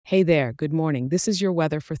Hey there, good morning. This is your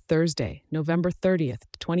weather for Thursday, November 30th,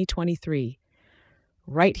 2023,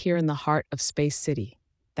 right here in the heart of Space City.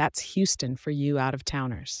 That's Houston for you out of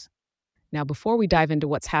towners. Now, before we dive into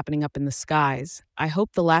what's happening up in the skies, I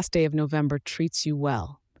hope the last day of November treats you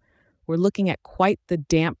well. We're looking at quite the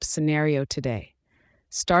damp scenario today.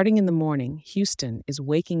 Starting in the morning, Houston is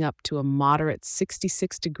waking up to a moderate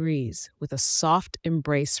 66 degrees with a soft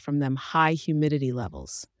embrace from them high humidity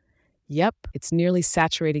levels. Yep, it's nearly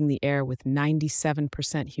saturating the air with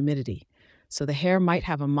 97% humidity, so the hair might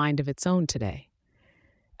have a mind of its own today.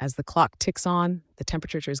 As the clock ticks on, the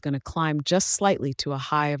temperature is going to climb just slightly to a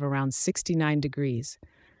high of around 69 degrees.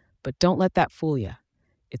 But don't let that fool you.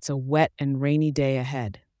 It's a wet and rainy day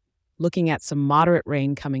ahead. Looking at some moderate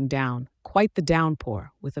rain coming down, quite the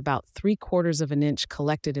downpour, with about 3/4 of an inch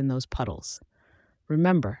collected in those puddles.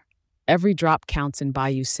 Remember, every drop counts in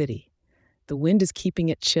Bayou City. The wind is keeping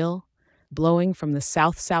it chill, blowing from the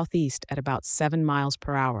south-southeast at about 7 miles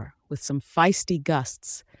per hour, with some feisty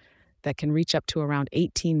gusts that can reach up to around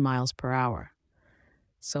 18 miles per hour.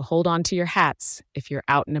 So hold on to your hats if you're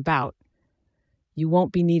out and about. You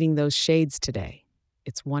won't be needing those shades today.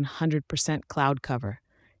 It's 100% cloud cover,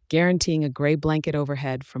 guaranteeing a gray blanket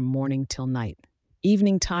overhead from morning till night.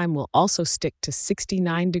 Evening time will also stick to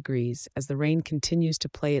 69 degrees as the rain continues to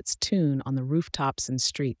play its tune on the rooftops and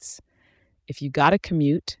streets. If you gotta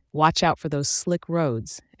commute, watch out for those slick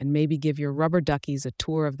roads and maybe give your rubber duckies a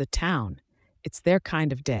tour of the town. It's their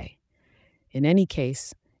kind of day. In any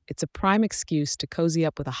case, it's a prime excuse to cozy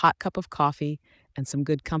up with a hot cup of coffee and some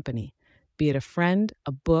good company, be it a friend,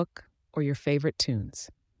 a book, or your favorite tunes.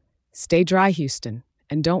 Stay dry, Houston,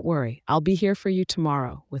 and don't worry, I'll be here for you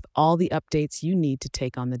tomorrow with all the updates you need to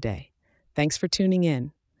take on the day. Thanks for tuning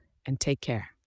in, and take care.